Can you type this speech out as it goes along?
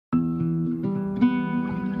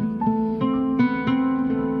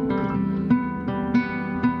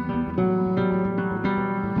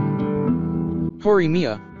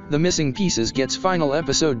Horimiya, The Missing Pieces gets final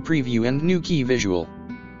episode preview and new key visual.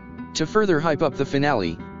 To further hype up the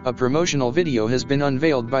finale, a promotional video has been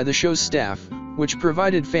unveiled by the show's staff, which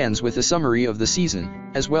provided fans with a summary of the season,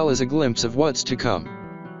 as well as a glimpse of what's to come.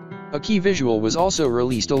 A key visual was also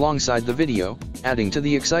released alongside the video, adding to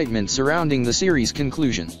the excitement surrounding the series'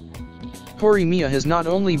 conclusion. Horimiya has not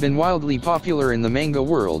only been wildly popular in the manga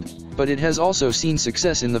world, but it has also seen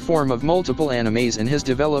success in the form of multiple animes and has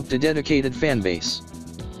developed a dedicated fanbase.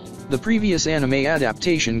 The previous anime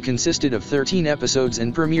adaptation consisted of 13 episodes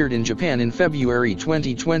and premiered in Japan in February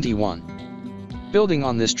 2021. Building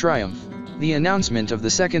on this triumph, the announcement of the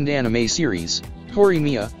second anime series,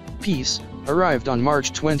 Horimiya, Peace, arrived on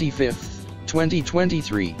March 25,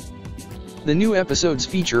 2023. The new episodes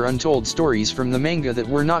feature untold stories from the manga that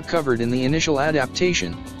were not covered in the initial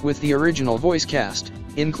adaptation, with the original voice cast,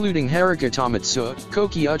 including Haruka Tomatsu,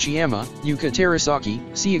 Koki Uchiyama, Yuka Terasaki,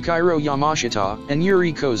 Seiichiro Yamashita, and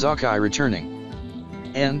Yurie Kozakai returning.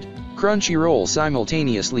 And Crunchyroll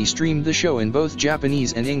simultaneously streamed the show in both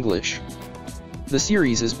Japanese and English. The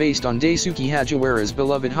series is based on Daisuke Hagiwara's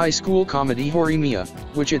beloved high school comedy Horimiya,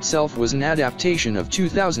 which itself was an adaptation of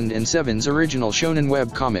 2007's original shonen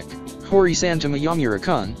webcomic, Hori-san to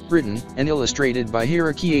Miyamura-kun, written and illustrated by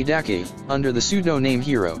Hiroki Adachi, under the pseudo-name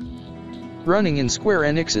Hiro. Running in Square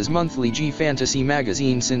Enix's monthly G-Fantasy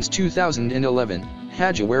magazine since 2011,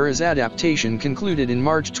 Hagiwara's adaptation concluded in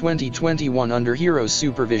March 2021 under Hiro's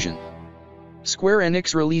supervision. Square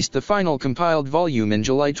Enix released the final compiled volume in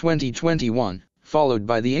July 2021, followed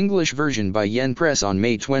by the English version by Yen Press on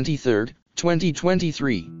May 23,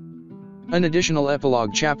 2023. An additional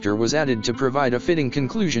epilogue chapter was added to provide a fitting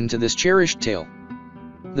conclusion to this cherished tale.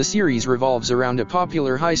 The series revolves around a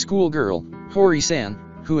popular high school girl, Hori-san,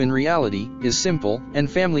 who in reality is simple and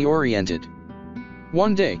family-oriented.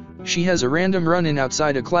 One day, she has a random run-in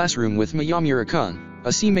outside a classroom with Miyamura-kun,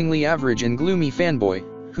 a seemingly average and gloomy fanboy,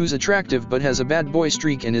 who's attractive but has a bad boy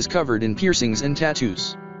streak and is covered in piercings and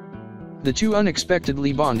tattoos. The two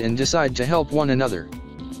unexpectedly bond and decide to help one another.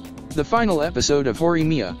 The final episode of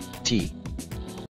Horimiya, T.